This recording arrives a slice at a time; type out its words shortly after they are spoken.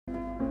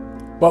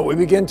But we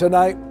begin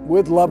tonight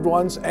with loved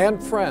ones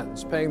and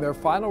friends paying their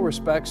final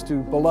respects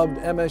to beloved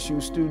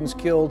MSU students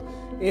killed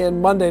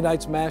in Monday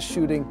night's mass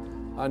shooting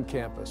on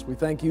campus. We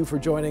thank you for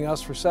joining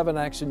us for 7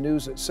 Action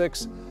News at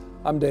 6.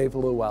 I'm Dave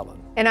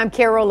Llewellyn. And I'm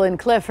Carolyn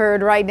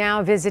Clifford. Right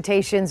now,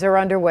 visitations are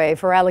underway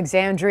for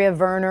Alexandria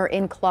Verner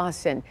in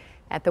Clawson.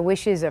 At the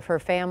wishes of her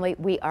family,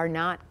 we are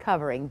not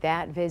covering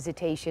that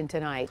visitation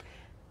tonight.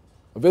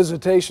 A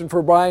visitation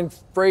for Brian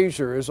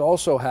Frazier is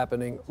also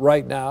happening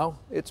right now.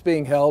 It's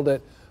being held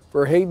at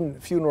Verheyden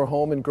Funeral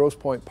Home in Grosse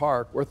Pointe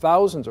Park, where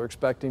thousands are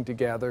expecting to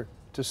gather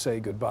to say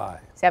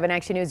goodbye. 7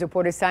 Action News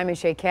reporter Simon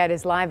Shaquette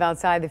is live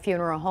outside the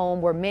funeral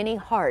home, where many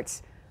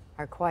hearts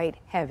are quite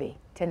heavy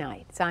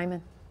tonight.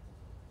 Simon?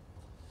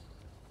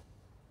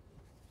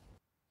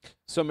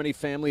 So many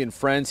family and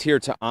friends here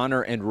to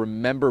honor and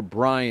remember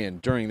Brian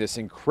during this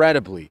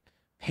incredibly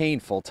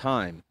painful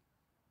time.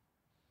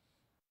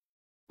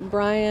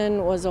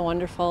 Brian was a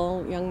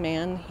wonderful young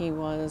man. He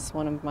was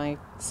one of my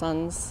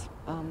son's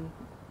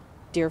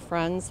dear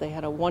friends. They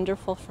had a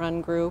wonderful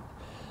friend group.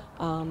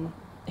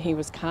 He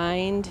was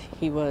kind,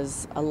 he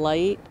was a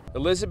light.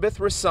 Elizabeth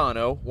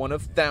Rossano, one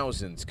of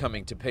thousands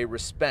coming to pay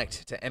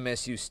respect to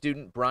MSU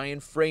student Brian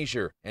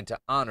Frazier and to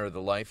honor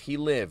the life he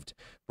lived.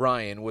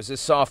 Brian was a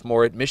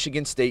sophomore at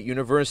Michigan State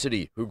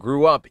University who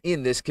grew up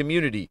in this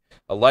community,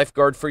 a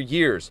lifeguard for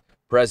years,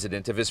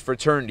 president of his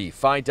fraternity,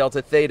 Phi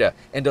Delta Theta,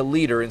 and a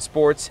leader in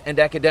sports and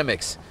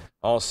academics.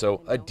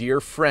 Also a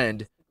dear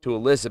friend to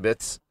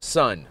Elizabeth's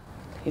son.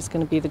 He's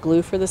going to be the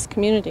glue for this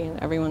community, and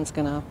everyone's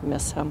going to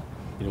miss him.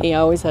 He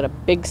always had a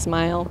big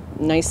smile,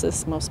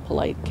 nicest, most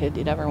polite kid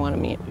you'd ever want to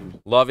meet.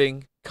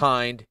 Loving,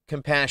 kind,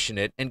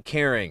 compassionate, and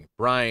caring,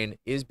 Brian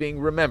is being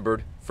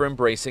remembered for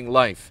embracing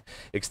life.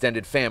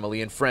 Extended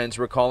family and friends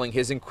recalling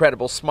his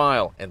incredible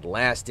smile and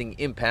lasting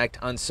impact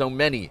on so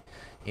many.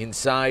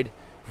 Inside,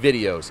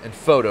 videos and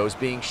photos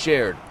being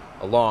shared,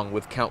 along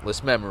with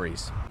countless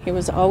memories. He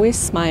was always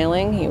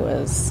smiling, he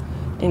was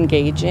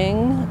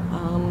engaging,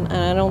 and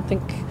I don't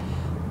think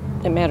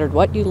it mattered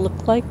what you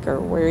looked like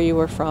or where you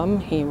were from.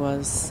 He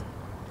was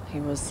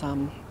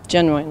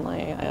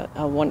genuinely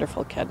a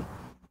wonderful kid.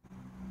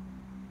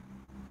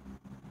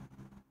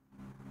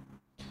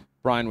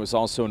 Brian was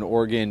also an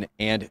organ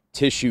and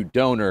tissue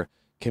donor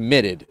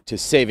committed to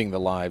saving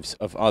the lives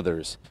of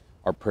others.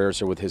 Our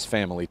prayers are with his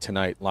family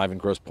tonight. Live in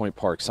Grosse Pointe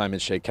Park, Simon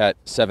Shaquette,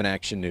 7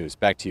 Action News.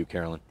 Back to you,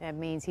 Carolyn. That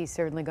means he's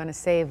certainly going to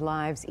save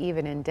lives,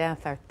 even in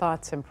death. Our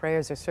thoughts and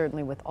prayers are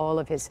certainly with all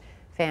of his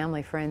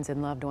family, friends,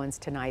 and loved ones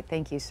tonight.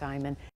 Thank you, Simon.